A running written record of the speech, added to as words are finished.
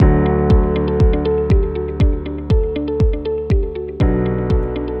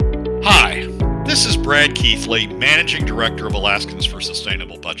Brad Keithley, Managing Director of Alaskans for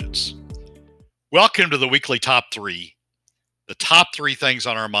Sustainable Budgets. Welcome to the weekly Top 3, the top 3 things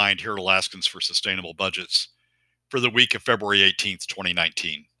on our mind here at Alaskans for Sustainable Budgets for the week of February 18th,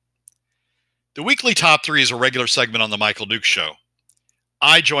 2019. The weekly Top 3 is a regular segment on the Michael Dukes Show.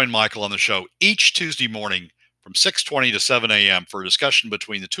 I join Michael on the show each Tuesday morning from 6:20 to 7 a.m. for a discussion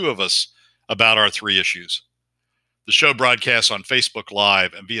between the two of us about our 3 issues. The show broadcasts on Facebook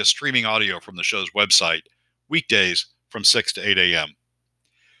Live and via streaming audio from the show's website, weekdays from 6 to 8 a.m.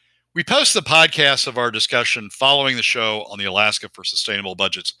 We post the podcasts of our discussion following the show on the Alaska for Sustainable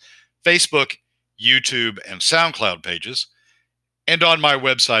Budgets Facebook, YouTube, and SoundCloud pages, and on my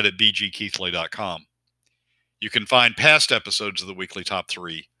website at bgkeithley.com. You can find past episodes of the weekly Top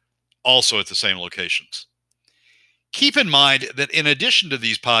 3 also at the same locations. Keep in mind that in addition to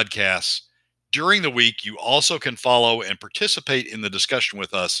these podcasts, during the week, you also can follow and participate in the discussion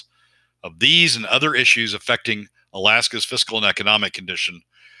with us of these and other issues affecting Alaska's fiscal and economic condition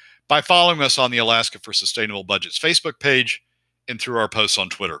by following us on the Alaska for Sustainable Budgets Facebook page and through our posts on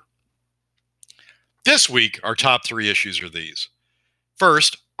Twitter. This week, our top 3 issues are these.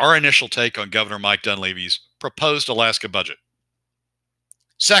 First, our initial take on Governor Mike Dunleavy's proposed Alaska budget.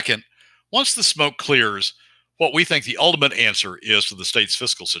 Second, once the smoke clears, what we think the ultimate answer is to the state's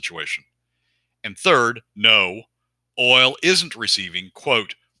fiscal situation. And third, no, oil isn't receiving,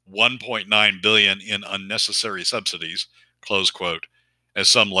 quote, $1.9 billion in unnecessary subsidies, close quote, as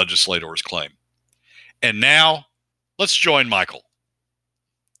some legislators claim. And now, let's join Michael.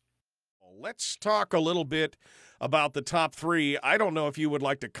 Let's talk a little bit about the top 3. I don't know if you would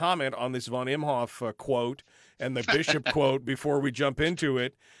like to comment on this von Imhoff quote and the Bishop quote before we jump into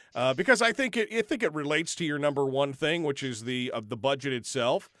it, because I think it relates to your number one thing, which is the budget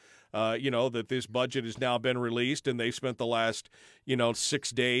itself. That this budget has now been released, and they spent the last,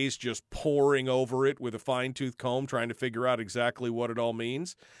 6 days just poring over it with a fine-tooth comb, trying to figure out exactly what it all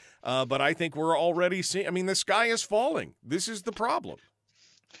means. But I think we're already seeing. The sky is falling. This is the problem.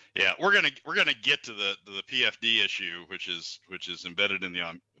 Yeah, we're gonna get to the PFD issue, which is embedded in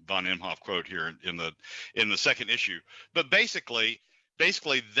the von Imhoff quote here in the second issue. But basically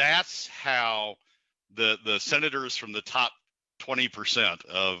that's how the senators from the top 20%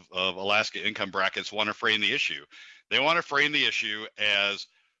 of Alaska income brackets want to frame the issue. They want to frame the issue as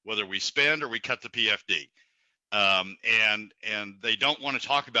whether we spend or we cut the PFD, and they don't want to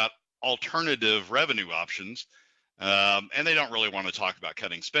talk about alternative revenue options, and they don't really want to talk about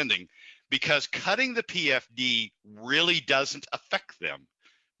cutting spending, because cutting the PFD really doesn't affect them.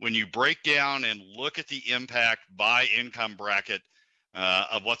 When you break down and look at the impact by income bracket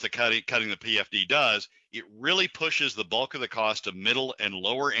of what the cutting the PFD does, it really pushes the bulk of the cost to middle and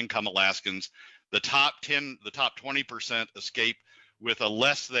lower income Alaskans. The top 20% escape with a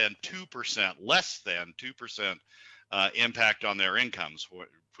less than 2% impact on their incomes,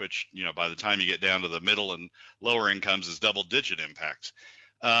 which, by the time you get down to the middle and lower incomes is double-digit impacts.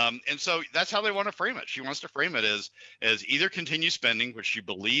 And so that's how they want to frame it. She wants to frame it as either continue spending, which she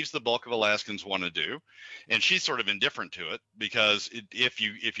believes the bulk of Alaskans want to do, and she's sort of indifferent to it, because if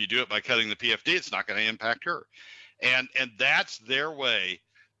you do it by cutting the PFD, it's not going to impact her, and that's their way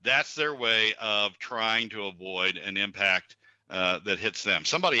of trying to avoid an impact that hits them.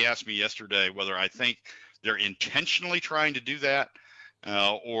 Somebody asked me yesterday whether I think they're intentionally trying to do that,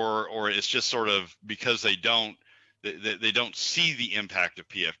 or it's just sort of because they don't see the impact of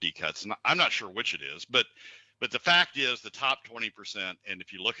PFD cuts. And I'm not sure which it is, but the fact is the top 20%, and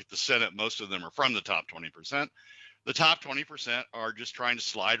if you look at the Senate, most of them are from the top 20%. The top 20% are just trying to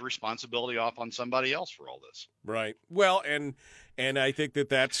slide responsibility off on somebody else for all this. Right. Well, and I think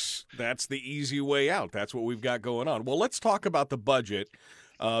that's the easy way out. That's what we've got going on. Well, let's talk about the budget.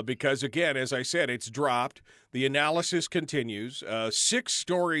 Because, again, as I said, it's dropped. The analysis continues. 6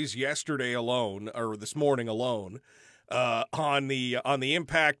 stories yesterday alone, or this morning alone, on the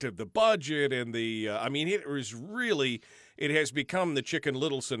impact of the budget and it has become the Chicken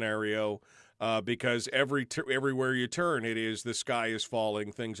Little scenario, because everywhere you turn, it is the sky is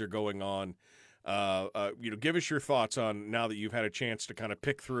falling, things are going on. Give us your thoughts on, now that you've had a chance to kind of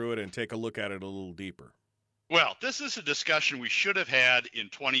pick through it and take a look at it a little deeper. Well, this is a discussion we should have had in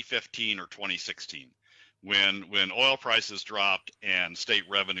 2015 or 2016 when oil prices dropped and state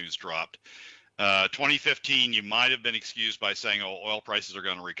revenues dropped. 2015, you might have been excused by saying, oh, oil prices are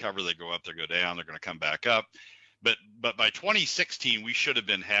going to recover. They go up, they go down, they're going to come back up. But by 2016, we should have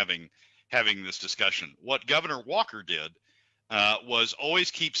been having this discussion. What Governor Walker did was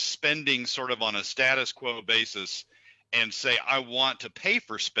always keep spending sort of on a status quo basis and say, I want to pay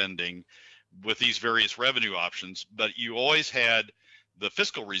for spending with these various revenue options, but you always had the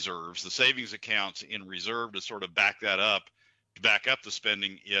fiscal reserves, the savings accounts in reserve to sort of back up the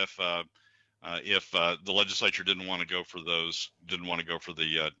spending if the legislature didn't want to go for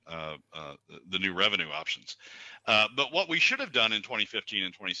the new revenue options. But what we should have done in 2015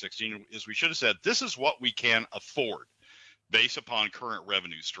 and 2016 is we should have said, this is what we can afford based upon current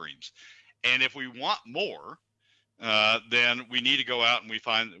revenue streams. And if we want more, then we need to go out and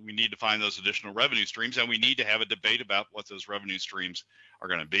we need to find those additional revenue streams, and we need to have a debate about what those revenue streams are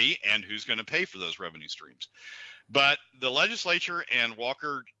going to be and who's going to pay for those revenue streams. But the legislature and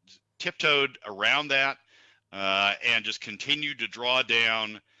Walker tiptoed around that and just continued to draw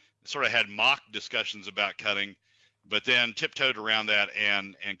down, sort of had mock discussions about cutting, but then tiptoed around that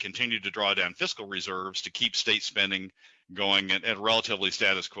and continued to draw down fiscal reserves to keep state spending going at relatively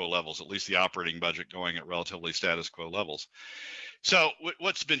status quo levels, at least the operating budget going at relatively status quo levels. So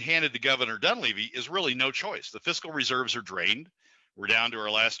what's been handed to Governor Dunleavy is really no choice. The fiscal reserves are drained. We're down to our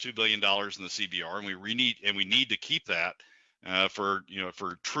last $2 billion in the CBR, and we need to keep that for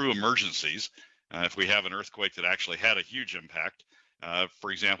true emergencies. If we have an earthquake that actually had a huge impact,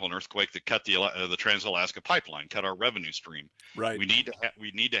 for example, an earthquake that cut the Trans-Alaska Pipeline, cut our revenue stream. Right. We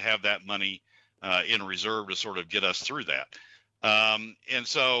need to have that money in reserve to sort of get us through that. And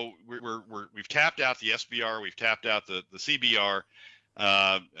so we've tapped out the SBR, we've tapped out the CBR,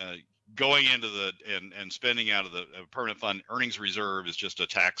 going into and spending out of the permanent fund earnings reserve is just a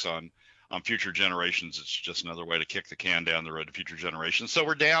tax on future generations. It's just another way to kick the can down the road to future generations. So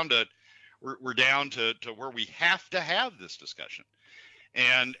we're down to where we have to have this discussion.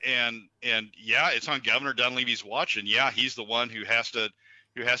 And yeah, it's on Governor Dunleavy's watch, and yeah, he's the one who has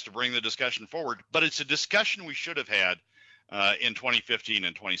to bring the discussion forward. But it's a discussion we should have had in 2015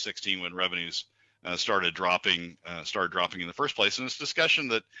 and 2016 when revenues started dropping in the first place. And it's a discussion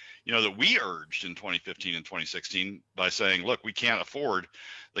that we urged in 2015 and 2016 by saying, look, we can't afford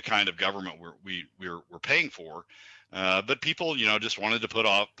the kind of government we're paying for. But people, just wanted to put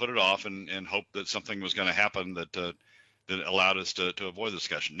it off and hope that something was going to happen that allowed us to avoid the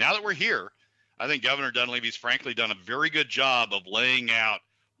discussion. Now that we're here, I think Governor Dunleavy's frankly done a very good job of laying out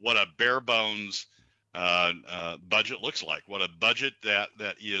what a bare bones budget looks like, what a budget that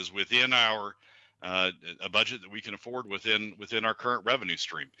is within our a budget that we can afford within our current revenue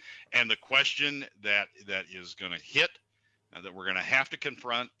stream. And the question that is going to hit, that we're going to have to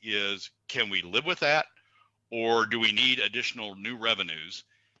confront is, can we live with that, or do we need additional new revenues?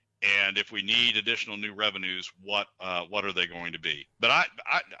 And if we need additional new revenues, what are they going to be? But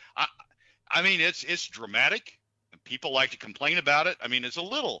I mean, it's dramatic. People like to complain about it. I mean, it's a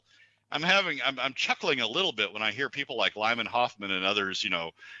little. I'm chuckling a little bit when I hear people like Lyman Hoffman and others,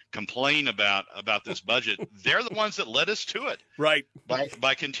 complain about this budget. They're the ones that led us to it, right?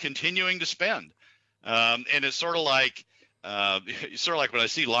 By continuing to spend, and it's sort of like when I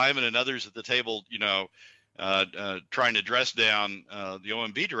see Lyman and others at the table, trying to dress down the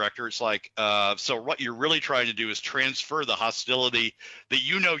OMB director. It's like, so what you're really trying to do is transfer the hostility that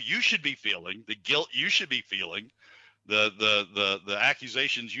you should be feeling, the guilt you should be feeling, the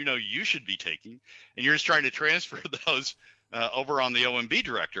accusations you should be taking, and you're just trying to transfer those over on the OMB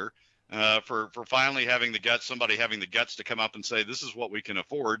director for finally having somebody having the guts to come up and say, this is what we can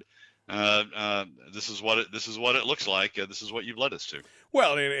afford. This is what it looks like. This is what you've led us to.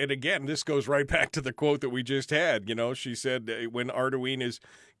 Well, and again, this goes right back to the quote that we just had. She said when Arduin is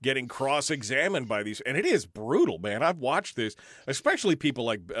getting cross-examined by these, and it is brutal, man. I've watched this, especially people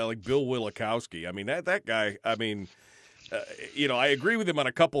like Bill Wielechowski. I mean, that guy. I mean, I agree with him on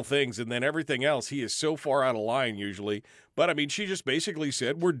a couple things, and then everything else, he is so far out of line usually. But I mean, she just basically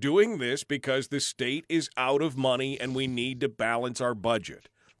said, we're doing this because the state is out of money and we need to balance our budget.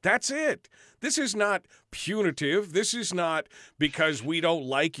 That's it. This is not punitive. This is not because we don't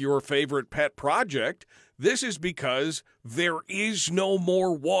like your favorite pet project. This is because there is no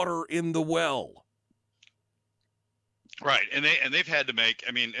more water in the well. Right, and they've had to make.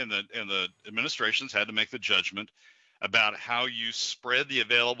 I mean, and the administration's had to make the judgment about how you spread the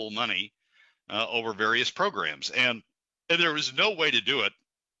available money over various programs, and there was no way to do it.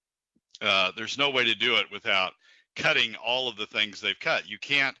 There's no way to do it without cutting all of the things they've cut. You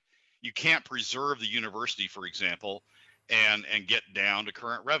can't preserve the university, for example, and get down to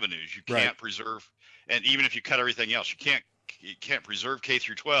current revenues. You can't preserve, and even if you cut everything else, you can't preserve K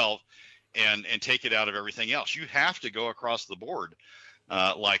through 12 and take it out of everything else. You have to go across the board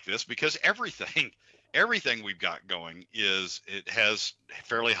like this, because everything we've got going it has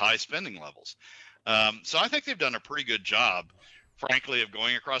fairly high spending levels. So I think they've done a pretty good job, frankly, of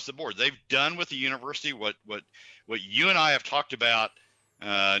going across the board. They've done with the university what you and I have talked about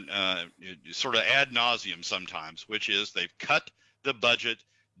sort of ad nauseum sometimes, which is they've cut the budget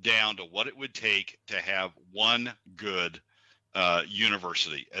down to what it would take to have one good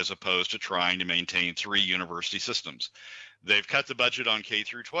university, as opposed to trying to maintain 3 university systems. They've cut the budget on K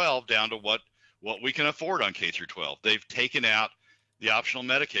through 12 down to what we can afford on K through 12. They've taken out the optional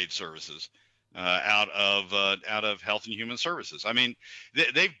Medicaid services out of Health and Human Services. I mean,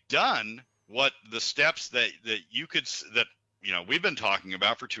 they've done what the steps that we've been talking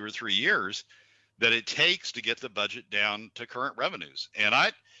about for 2 or 3 years that it takes to get the budget down to current revenues. And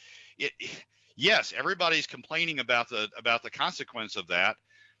yes, everybody's complaining about the consequence of that,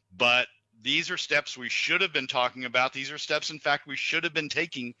 but these are steps we should have been talking about. These are steps, in fact, we should have been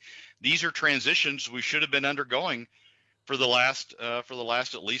taking. These are transitions we should have been undergoing for the last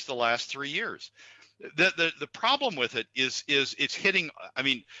at least the last 3 years. The problem with it is it's hitting. I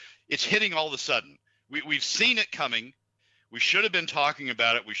mean, it's hitting all of a sudden. We've seen it coming. We should have been talking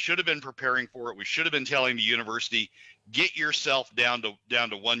about it. We should have been preparing for it. We should have been telling the university, get yourself down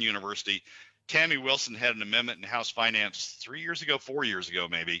to one university. Tammy Wilson had an amendment in House Finance 3 years ago, 4 years ago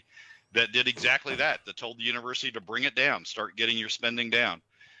maybe, that did exactly that told the university to bring it down, start getting your spending down.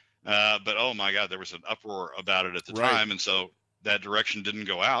 But oh my God, there was an uproar about it at the time, and so that direction didn't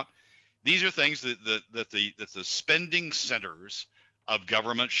go out. These are things that the spending centers of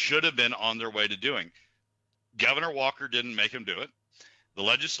government should have been on their way to doing. Governor Walker didn't make him do it. The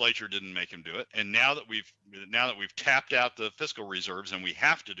legislature didn't make him do it. And now that we've tapped out the fiscal reserves and we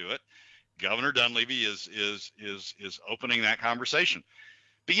have to do it, Governor Dunleavy is opening that conversation.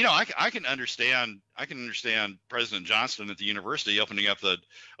 But I can understand President Johnston at the university opening up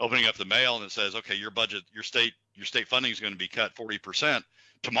the mail, and it says, okay, your budget, your state funding is going to be cut 40%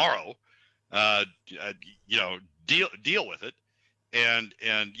 tomorrow. Deal with it. And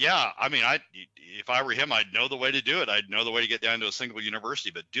yeah, I mean, if I were him, I'd know the way to do it. I'd know the way to get down to a single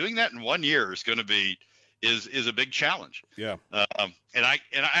university. But doing that in 1 year is going to be is a big challenge. Yeah. And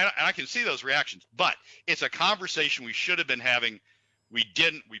I can see those reactions. But it's a conversation we should have been having. We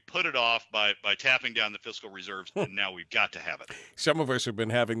didn't. We put it off by tapping down the fiscal reserves, and now we've got to have it. Some of us have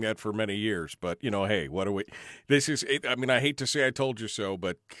been having that for many years, but hey, what do we? This is. I mean, I hate to say I told you so,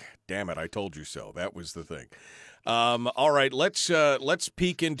 but damn it, I told you so. That was the thing. All right, let's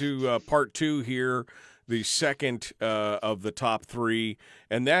peek into part 2 here, the second of the top 3,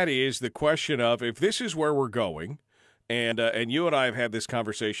 and that is the question of, if this is where we're going. And you and I have had this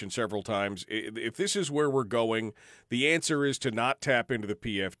conversation several times. If this is where we're going, the answer is to not tap into the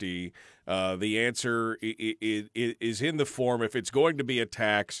PFD. The answer is in the form, if it's going to be a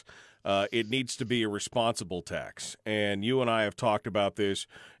tax, it needs to be a responsible tax. And you and I have talked about this.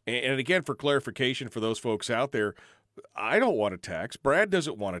 And again, for clarification for those folks out there, I don't want a tax. Brad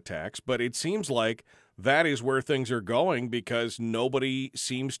doesn't want a tax. But it seems like that is where things are going, because nobody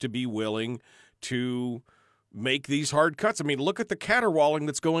seems to be willing to make these hard cuts. I mean, look at the caterwauling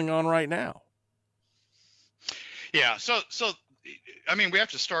that's going on right now. Yeah. So I mean, we have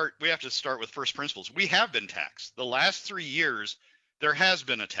to start with first principles. We have been taxed. The last 3 years, there has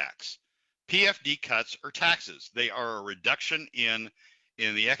been a tax. PFD cuts are taxes. They are a reduction in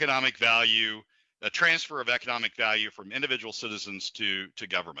the economic value, a transfer of economic value from individual citizens to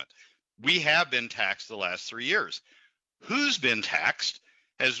government. We have been taxed the last 3 years. Who's been taxed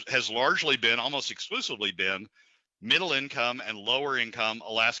has largely been, almost exclusively been, middle income and lower income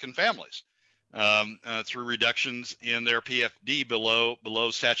Alaskan families through reductions in their PFD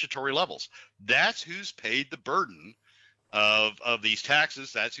below statutory levels. That's who's paid the burden of these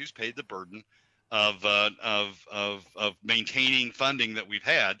taxes. That's who's paid the burden of maintaining funding that we've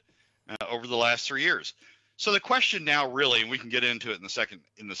had over the last 3 years. So the question now really, and we can get into it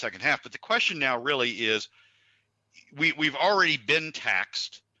in the second half, but the question now really is, we've already been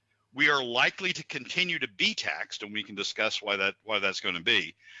taxed. We are likely to continue to be taxed, and we can discuss why that's going to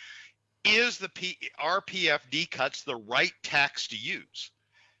be. Is our PFD cuts the right tax to use?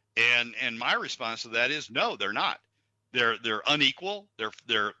 And my response to that is no, they're not. They're unequal.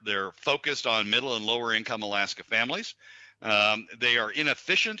 They're focused on middle and lower income Alaska families. They are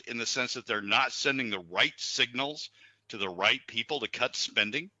inefficient in the sense that they're not sending the right signals to the right people to cut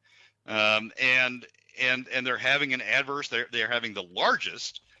spending. And they're having they're having the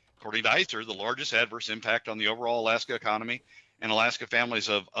largest, according to ICER, the largest adverse impact on the overall Alaska economy and Alaska families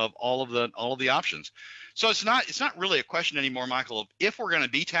of all of the options. So it's not really a question anymore, Michael, of if we're going to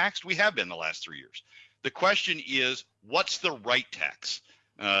be taxed. We have been the last 3 years. The question is, what's the right tax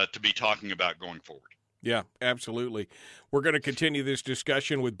to be talking about going forward? Yeah, absolutely. We're going to continue this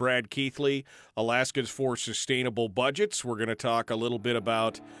discussion with Brad Keithley, Alaskans for Sustainable Budgets. We're going to talk a little bit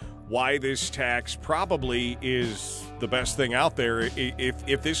about why this tax probably is the best thing out there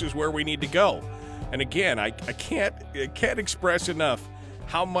if this is where we need to go. And again, I can't express enough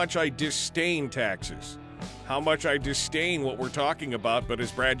how much I disdain taxes, how much I disdain what we're talking about. But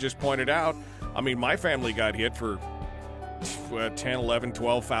as Brad just pointed out, I mean, my family got hit for $10,000, $11,000,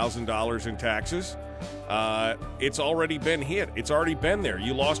 $12,000 in taxes. It's already been hit. It's already been there.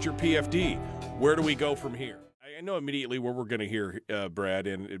 You lost your PFD. Where do we go from here? I know immediately where we're going to hear, Brad,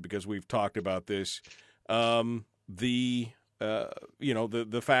 and because we've talked about this, the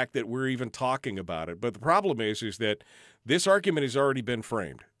fact that we're even talking about it. But the problem is that this argument has already been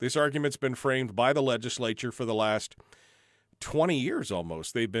framed. This argument's been framed by the legislature for the last 20 years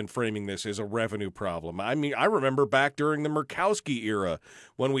almost. They've been framing this as a revenue problem. I mean, I remember back during the Murkowski era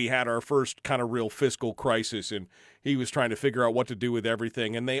when we had our first kind of real fiscal crisis, and he was trying to figure out what to do with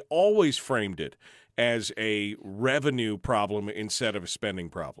everything, and they always framed it as a revenue problem instead of a spending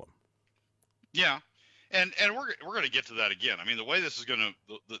problem. Yeah. And we're going to get to that again. I mean, the way this is going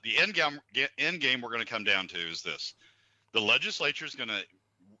to the end game we're going to come down to is this: the legislature is going to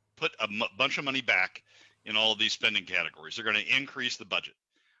put a bunch of money back in all of these spending categories. They're going to increase the budget.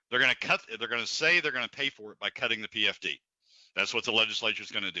 They're going to cut. They're going to say they're going to pay for it by cutting the PFD. That's what the legislature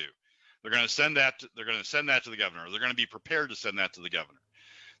is going to do. They're going to send that. They're going to send that to the governor. They're going to be prepared to send that to the governor.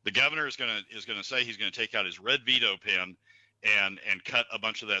 The governor is going to say he's going to take out his red veto pen and cut a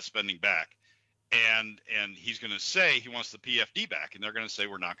bunch of that spending back. And he's going to say he wants the PFD back, and they're going to say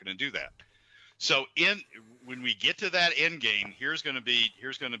we're not going to do that. So when we get to that end game, here's going to be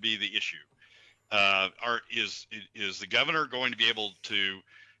the issue: is the governor going to be able to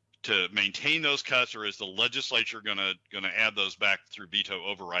maintain those cuts, or is the legislature going to add those back through veto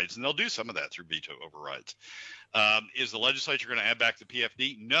overrides? And they'll do some of that through veto overrides. Is the legislature going to add back the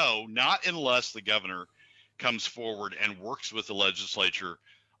PFD? No, not unless the governor comes forward and works with the legislature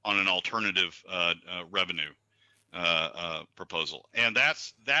on an alternative revenue proposal, and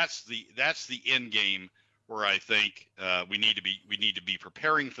that's the end game where I think we need to be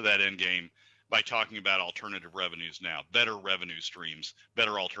preparing for that end game by talking about alternative revenues now, better revenue streams,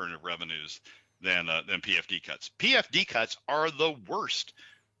 better alternative revenues than PFD cuts. PFD cuts are the worst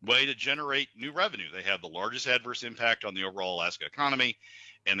way to generate new revenue. They have the largest adverse impact on the overall Alaska economy,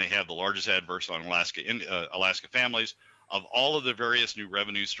 and they have the largest adverse on Alaska families. Of all of the various new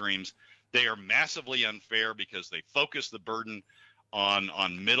revenue streams, they are massively unfair because they focus the burden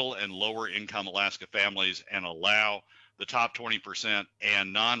on middle and lower income Alaska families and allow the top 20%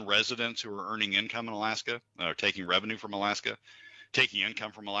 and non-residents who are earning income in Alaska, or taking revenue from Alaska, taking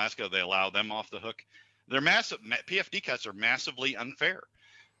income from Alaska, they allow them off the hook. They're massive. PFD cuts are massively unfair.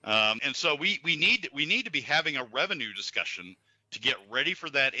 And so we need to be having a revenue discussion to get ready for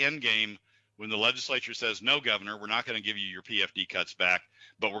that end game. When the legislature says, no, governor, we're not going to give you your PFD cuts back,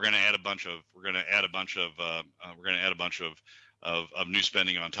 but we're going to add a bunch of new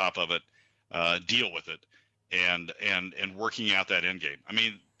spending on top of it, deal with it, and working out that end game. I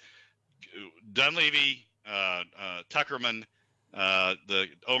mean, Dunleavy, Tuckerman, the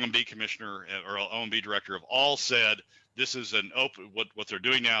OMB commissioner or OMB director have all said this is what they're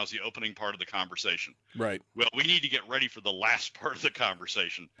doing now is the opening part of the conversation. Right. Well, we need to get ready for the last part of the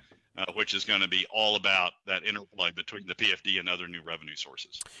conversation, which is going to be all about that interplay between the PFD and other new revenue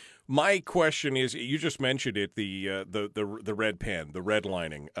sources. My question is, you just mentioned it, the red pen, the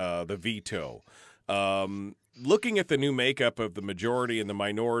redlining, the veto. Looking at the new makeup of the majority and the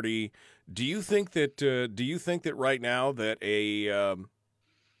minority, do you think that right now that a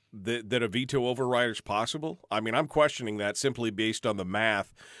veto override is possible? I mean, I'm questioning that simply based on the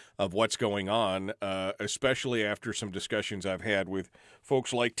math of what's going on, especially after some discussions I've had with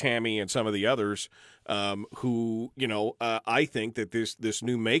folks like Tammy and some of the others who, I think that this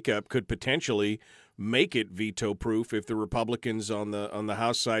new makeup could potentially make it veto-proof if the Republicans on the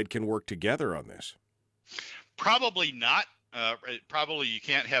House side can work together on this. Probably not. Probably you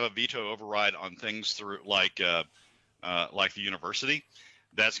can't have a veto override on things through like the university.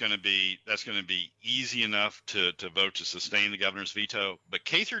 That's going to be easy enough to vote to sustain the governor's veto. But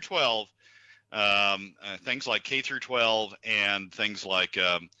K through 12, things like K through 12 and things like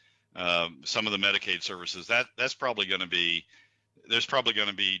some of the Medicaid services, there's probably going to be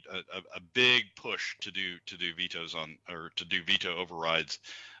a big push to do vetoes on, or to do veto overrides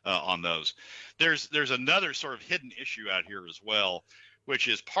on those. There's another sort of hidden issue out here as well, which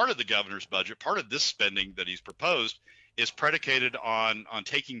is part of the governor's budget. Part of this spending that he's proposed is predicated on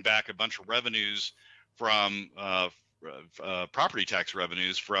taking back a bunch of revenues from property tax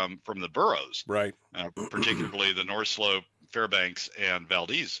revenues from the boroughs, right? Particularly the North Slope, Fairbanks, and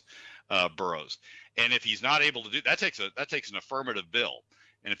Valdez boroughs. And if he's not able to do that, takes an affirmative bill.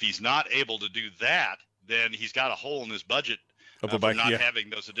 And if he's not able to do that, then he's got a hole in his budget for not having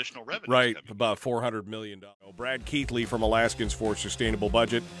those additional revenues. Right, coming. about $400 million. Brad Keithley from Alaskans for Sustainable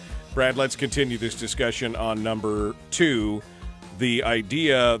Budget. Brad, let's continue this discussion on number 2, the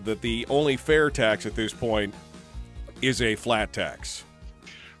idea that the only fair tax at this point is a flat tax.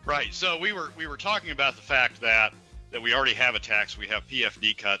 Right. So we were talking about the fact that we already have a tax. We have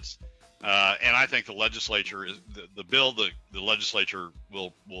PFD cuts, and I think the legislature the bill the legislature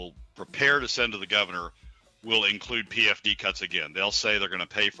will prepare to send to the governor will include PFD cuts again. They'll say they're going to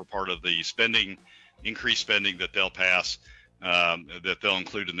pay for part of the increased spending that they'll pass, that they'll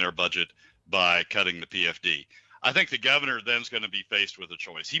include in their budget by cutting the PFD. I think the governor then is going to be faced with a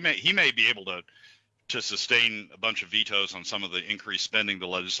choice. He may be able to sustain a bunch of vetoes on some of the increased spending the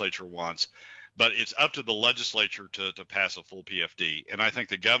legislature wants, but it's up to the legislature to pass a full PFD. And I think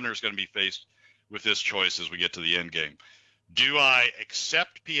the governor is going to be faced with this choice as we get to the end game. Do I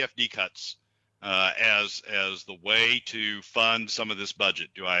accept PFD cuts as the way to fund some of this budget?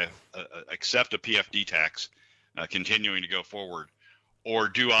 Do I accept a PFD tax continuing to go forward, or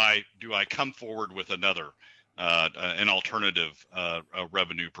do I come forward with an alternative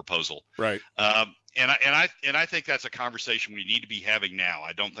revenue proposal? Right. And I think that's a conversation we need to be having now.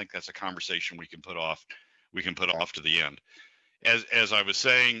 I don't think that's a conversation we can put off to the end. As I was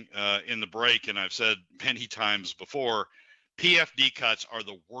saying in the break, and I've said many times before, PFD cuts are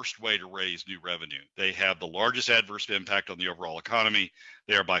the worst way to raise new revenue. They have the largest adverse impact on the overall economy.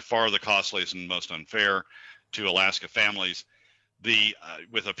 They are by far the costliest and most unfair to Alaska families.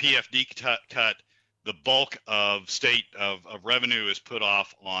 With a PFD cut, the bulk of revenue is put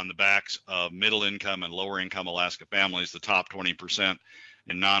off on the backs of middle income and lower income Alaska families. The top 20%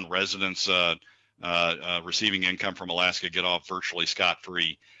 in non-residents receiving income from Alaska get off virtually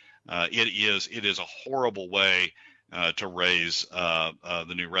scot-free. It is a horrible way to raise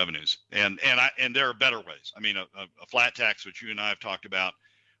the new revenues, and there are better ways. I mean, a flat tax, which you and I have talked about,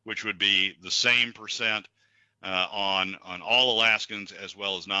 which would be the same percent on all Alaskans as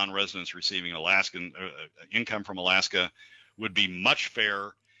well as non-residents receiving Alaskan income from Alaska, would be much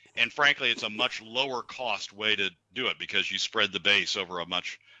fairer. And frankly, it's a much lower cost way to do it because you spread the base over a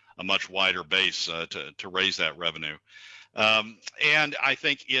much wider base to raise that revenue. And I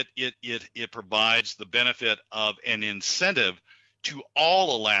think it provides the benefit of an incentive to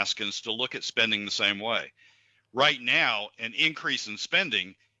all Alaskans to look at spending the same way. Right now, an increase in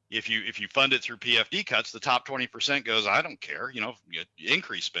spending, if you fund it through PFD cuts, the top 20% goes, I don't care,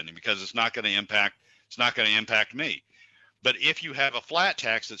 increase spending because it's not going to impact me. But if you have a flat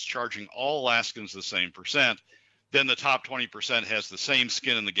tax that's charging all Alaskans the same percent, then the top 20% has the same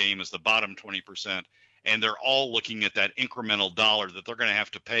skin in the game as the bottom 20%. And they're all looking at that incremental dollar that they're going to have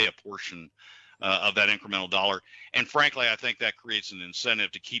to pay a portion of that incremental dollar. And frankly, I think that creates an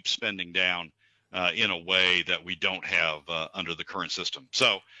incentive to keep spending down in a way that we don't have under the current system.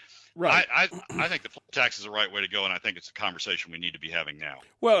 So right. I think the flat tax is the right way to go, and I think it's a conversation we need to be having now.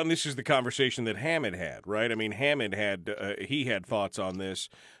 Well, and this is the conversation that Hammond had, right? I mean, Hammond had thoughts on this,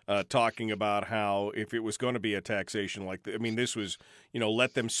 talking about how if it was going to be a taxation this was,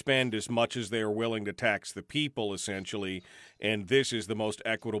 let them spend as much as they are willing to tax the people, essentially, and this is the most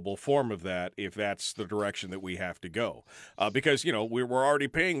equitable form of that if that's the direction that we have to go. Because, we're already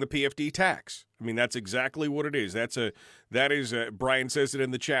paying the PFD tax. I mean, that's exactly what it is. Brian says it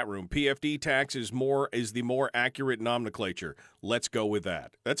in the chat room. PFD tax is the more accurate nomenclature. Let's go with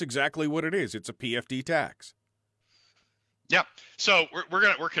that. That's exactly what it is. It's a PFD tax. Yeah. So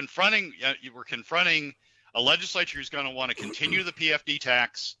we're confronting a legislature who's going to want to continue the PFD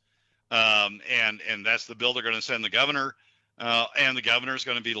tax, and that's the bill they're going to send the governor, and the governor is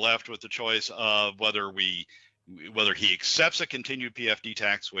going to be left with the choice of whether he accepts a continued PFD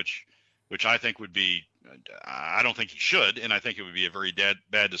tax, which I think would be, I don't think he should, and I think it would be a very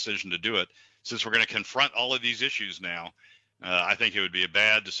bad decision to do it. Since we're going to confront all of these issues now, I think it would be a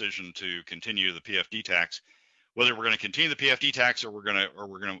bad decision to continue the PFD tax. Whether we're going to continue the PFD tax or we're going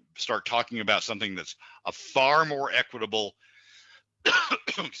to start talking about something that's a far more equitable,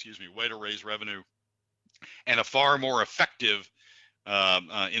 way to raise revenue, and a far more effective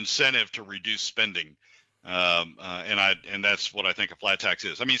incentive to reduce spending. And that's what I think a flat tax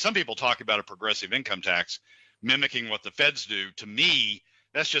is. I mean, some people talk about a progressive income tax mimicking what the feds do. To me,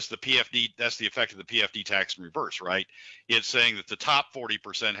 that's just the PFD. That's the effect of the PFD tax in reverse, right? It's saying that the top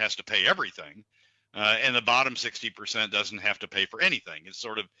 40% has to pay everything, and the bottom 60% doesn't have to pay for anything.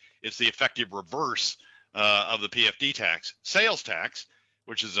 It's the effective reverse of the PFD tax. Sales tax,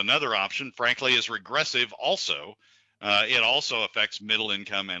 which is another option, frankly, is regressive also. It also affects middle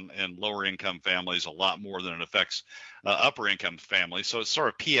income and lower income families a lot more than it affects upper income families. So it's sort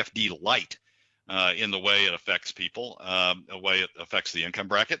of PFD light. in the way it affects people, the way it affects the income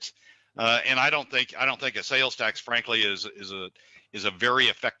brackets. And I don't think a sales tax, frankly, is a very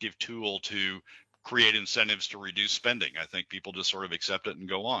effective tool to create incentives to reduce spending. I think people just sort of accept it and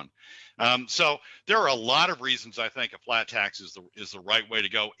go on. So there are a lot of reasons I think a flat tax is the right way to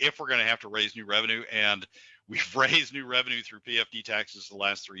go if we're going to have to raise new revenue. And we've raised new revenue through PFD taxes the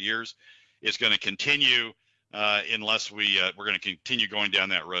last 3 years. It's going to continue unless we're going to continue going down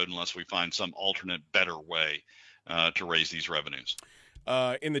that road unless we find some alternate, better way to raise these revenues.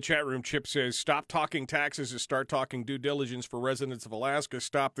 In the chat room, Chip says, stop talking taxes and start talking due diligence for residents of Alaska.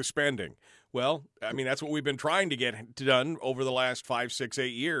 Stop the spending. Well, I mean, that's what we've been trying to get done over the last 5, 6, 8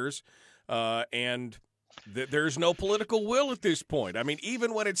 years. And there's no political will at this point. I mean,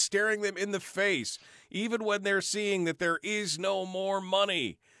 even when it's staring them in the face, even when they're seeing that there is no more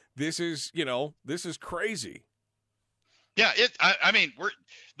money, this is crazy. Yeah, I mean,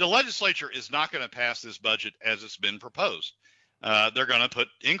 the legislature is not going to pass this budget as it's been proposed. They're going to put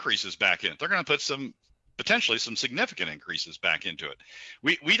increases back in. They're going to put potentially some significant increases back into it.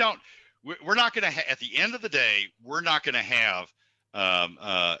 We're not going to at the end of the day, we're not going to have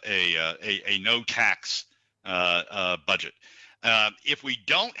a no tax budget. If we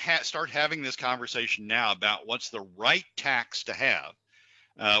don't start having this conversation now about what's the right tax to have,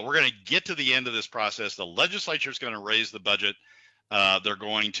 we're going to get to the end of this process. The legislature is going to raise the budget. They're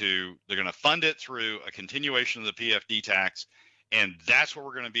going to fund it through a continuation of the PFD tax. And that's where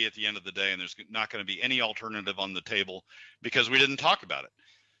we're going to be at the end of the day. And there's not going to be any alternative on the table because we didn't talk about it.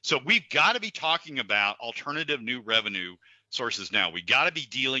 So we've got to be talking about alternative new revenue sources now. We got to be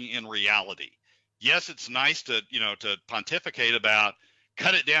dealing in reality. Yes, it's nice to pontificate about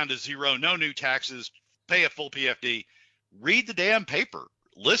cut it down to zero, no new taxes, pay a full PFD. Read the damn paper.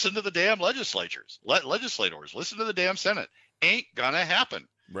 Listen to the damn legislators, listen to the damn Senate. Ain't gonna happen.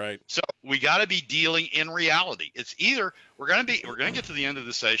 Right. So we got to be dealing in reality. It's either we're going to get to the end of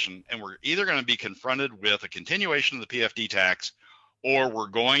the session and we're either going to be confronted with a continuation of the PFD tax, or we're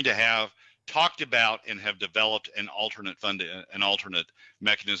going to have talked about and have developed an alternate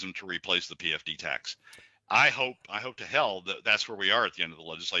mechanism to replace the PFD tax. I hope to hell that that's where we are at the end of the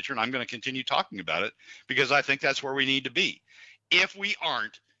legislature, and I'm going to continue talking about it because I think that's where we need to be. If we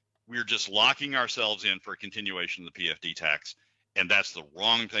aren't, we're just locking ourselves in for a continuation of the PFD tax. And that's the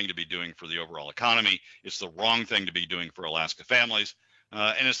wrong thing to be doing for the overall economy. It's the wrong thing to be doing for Alaska families.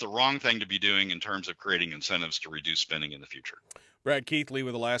 And it's the wrong thing to be doing in terms of creating incentives to reduce spending in the future. Brad Keithley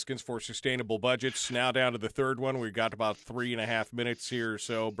with Alaskans for Sustainable Budgets. Now down to the third one. We've got about 3.5 minutes here or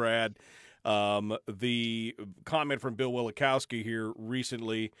so, Brad. The comment from Bill Wielechowski here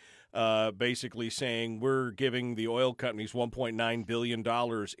recently basically saying we're giving the oil companies $1.9 billion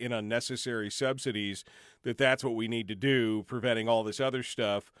in unnecessary subsidies, that's what we need to do, preventing all this other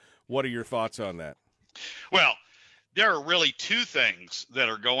stuff. What are your thoughts on that? Well, there are really two things that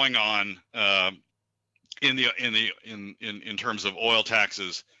are going on in terms of oil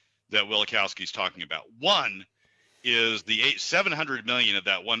taxes that Wielechowski's talking about. One is the $700 million of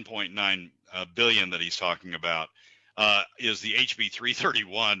that $1.9 billion that he's talking about is the HB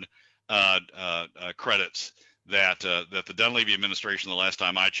 331 credits that the Dunleavy administration, the last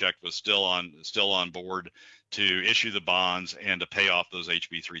time I checked, was still on board to issue the bonds and to pay off those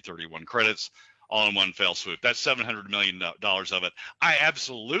HB 331 credits all in one fell swoop. That's $700 million of it. I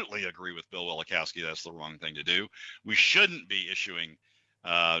absolutely agree with Bill Wielechowski. That's the wrong thing to do. We shouldn't be issuing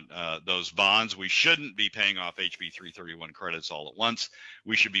those bonds. We shouldn't be paying off HB 331 credits all at once.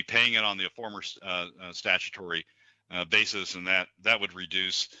 We should be paying it on the former statutory basis, and that would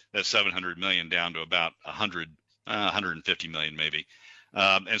reduce that $700 million down to about 150 million maybe.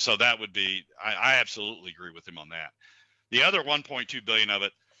 And so that would be, I absolutely agree with him on that. The other 1.2 billion of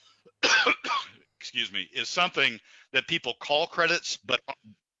it, excuse me, is something that people call credits, but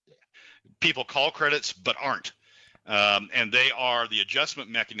aren't. And they are the adjustment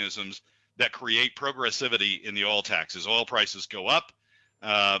mechanisms that create progressivity in the oil taxes. Oil prices go up,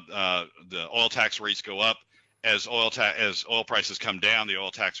 the oil tax rates go up. As oil prices come down, the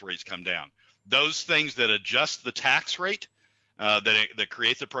oil tax rates come down. Those things that adjust the tax rate, that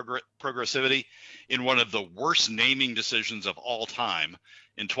create the progressivity, in one of the worst naming decisions of all time,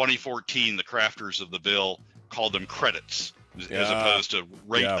 in 2014, the crafters of the bill called them credits as opposed to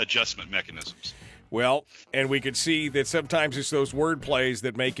rate adjustment mechanisms. Well, and we could see that sometimes it's those word plays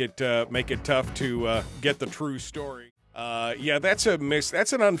that make it tough to get the true story. That's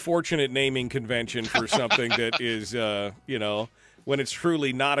an unfortunate naming convention for something that is, when it's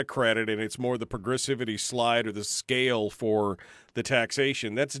truly not a credit and it's more the progressivity slide or the scale for the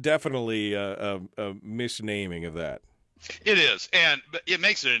taxation. That's definitely a misnaming of that. It is, but it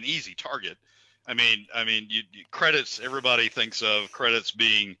makes it an easy target Credits. Everybody thinks of credits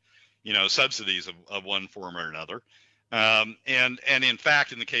being, subsidies of one form or another. And in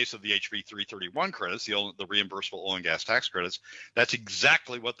fact, in the case of the HB 331 credits, the reimbursable oil and gas tax credits, that's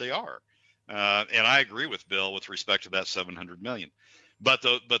exactly what they are. And I agree with Bill with respect to that 700 million. But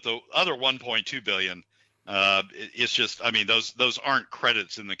the other 1.2 billion, it's just, those aren't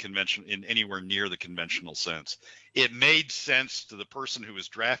credits in anywhere near the conventional sense. It made sense to the person who was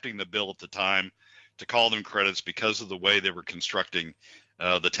drafting the bill at the time to call them credits because of the way they were constructing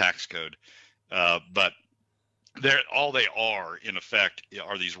the tax code. But all they are, in effect,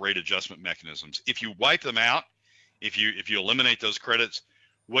 are these rate adjustment mechanisms. If you wipe them out, if you eliminate those credits,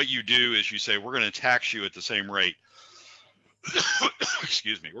 what you do is you say, we're going to tax you at the same rate.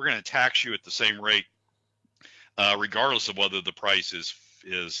 Excuse me. We're going to tax you at the same rate, regardless of whether the price is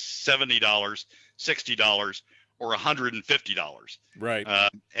 $70, $60, or $150. Right.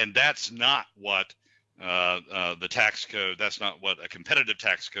 And that's not what the tax code. That's not what a competitive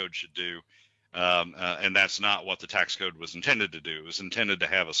tax code should do. And that's not what the tax code was intended to do. It was intended to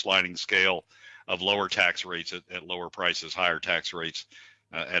have a sliding scale of lower tax rates at lower prices, higher tax rates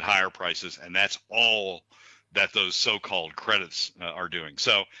at higher prices, and that's all that those so-called credits are doing.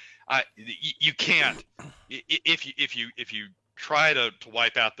 So you can't, if you try to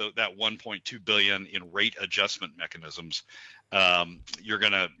wipe out that 1.2 billion in rate adjustment mechanisms, you're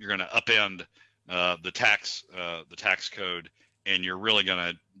gonna upend the tax code, and you're really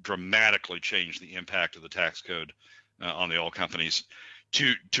going to dramatically change the impact of the tax code on the oil companies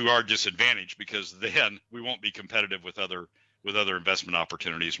to our disadvantage, because then we won't be competitive with other investment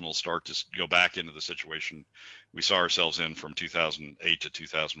opportunities, and we'll start to go back into the situation we saw ourselves in from 2008 to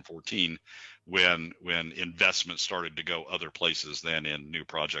 2014, when investment started to go other places than in new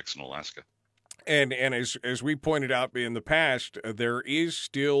projects in Alaska. And as we pointed out in the past, there is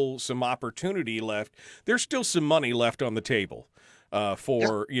still some opportunity left. There's still some money left on the table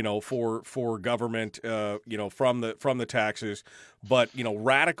for government, from the taxes. But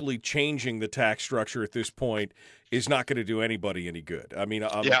radically changing the tax structure at this point is not going to do anybody any good.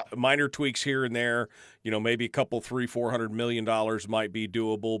 Minor tweaks here and there, maybe a couple, $300-400 million might be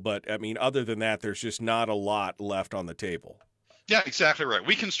doable. But other than that, there's just not a lot left on the table. Yeah, exactly right.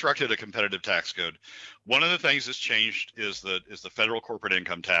 We constructed a competitive tax code. One of the things that's changed is the federal corporate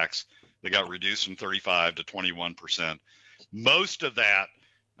income tax that got reduced from 35 to 21%. Most of that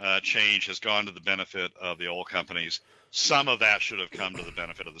change has gone to the benefit of the oil companies. Some of that should have come to the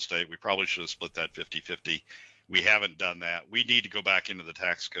benefit of the state. We probably should have split that 50-50. We haven't done that. We need to go back into the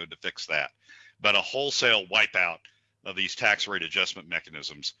tax code to fix that. But a wholesale wipeout of these tax rate adjustment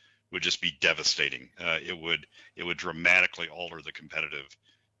mechanisms would just be devastating. It would dramatically alter the competitive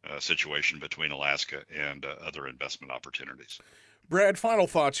situation between Alaska and other investment opportunities. Brad, final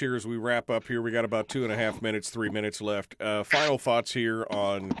thoughts here as we wrap up here. We got about 2.5 minutes, 3 minutes left. Final thoughts here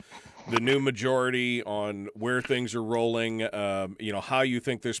on the new majority, on where things are rolling, how you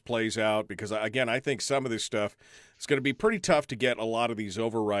think this plays out. Because, again, I think some of this stuff is going to be pretty tough to get a lot of these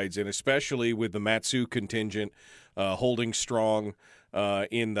overrides in, especially with the Mat-Su contingent holding strong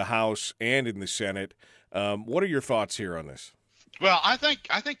in the House and in the Senate. What are your thoughts here on this? Well, I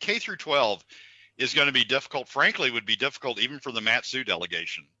think K through 12 is going to be difficult. Frankly, would be difficult even for the Mat-Su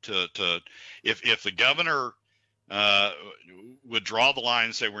delegation to if the governor would draw the line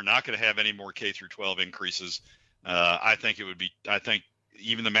and say we're not going to have any more K through 12 increases. I think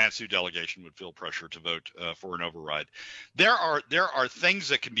even the Mat-Su delegation would feel pressure to vote for an override. There are things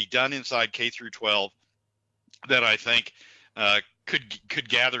that can be done inside K through 12 that I think could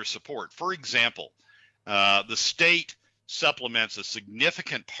gather support. For example, the state supplements a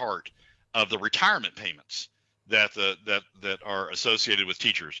significant part of the retirement payments that are associated with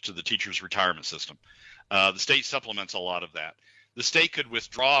teachers to the teachers' retirement system. The state supplements a lot of that. The state could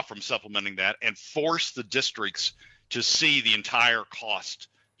withdraw from supplementing that and force the districts to see the entire cost,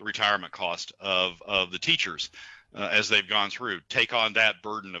 the retirement cost of the teachers as they've gone through, take on that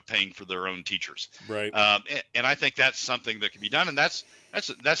burden of paying for their own teachers. Right. And I think that's something that can be done, and that's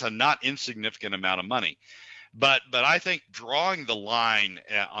a not insignificant amount of money. But I think drawing the line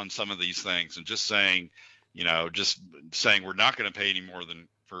on some of these things and just saying we're not going to pay any more than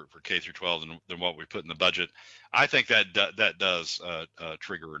for K through 12 than what we put in the budget, I think that does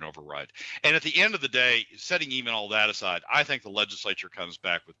trigger an override. And at the end of the day, setting even all that aside, I think the legislature comes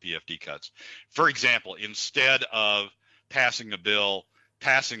back with PFD cuts. For example, instead of affirmatively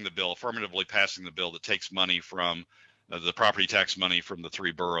passing the bill that takes money from the property tax money from the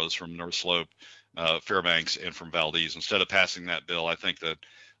three boroughs, from North Slope, Fairbanks, and from Valdez. Instead of passing that bill, I think that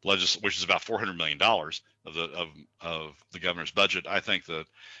which is about $400 million, of the governor's budget. I think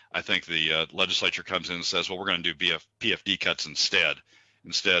the legislature comes in and says, well, we're going to do PFD cuts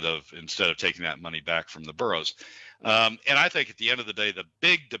instead of taking that money back from the boroughs. And I think at the end of the day, the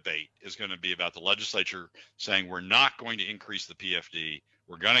big debate is going to be about the legislature saying we're not going to increase the PFD.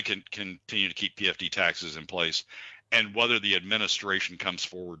 We're going to continue to keep PFD taxes in place, and whether the administration comes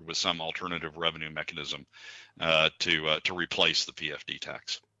forward with some alternative revenue mechanism to replace the PFD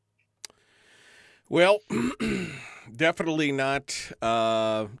tax. Well, definitely not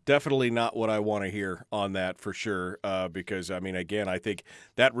what I want to hear on that for sure. Because I mean, again, I think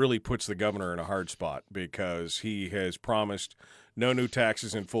that really puts the governor in a hard spot because he has promised no new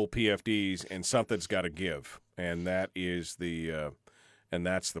taxes and full PFDs, and something's got to give, and that's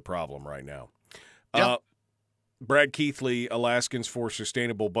the problem right now. Yep. Brad Keithley, Alaskans for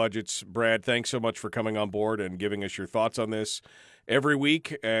Sustainable Budgets. Brad, thanks so much for coming on board and giving us your thoughts on this every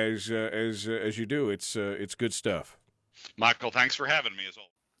week as you do. It's good stuff. Michael, thanks for having me as always.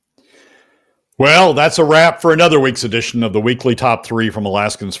 Well, that's a wrap for another week's edition of the weekly top 3 from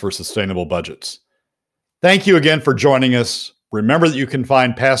Alaskans for Sustainable Budgets. Thank you again for joining us. Remember that you can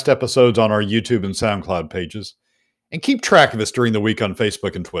find past episodes on our YouTube and SoundCloud pages, and keep track of us during the week on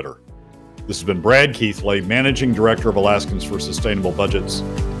Facebook and Twitter. This has been Brad Keithley, Managing Director of Alaskans for Sustainable Budgets.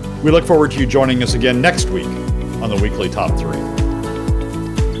 We look forward to you joining us again next week on the weekly top 3.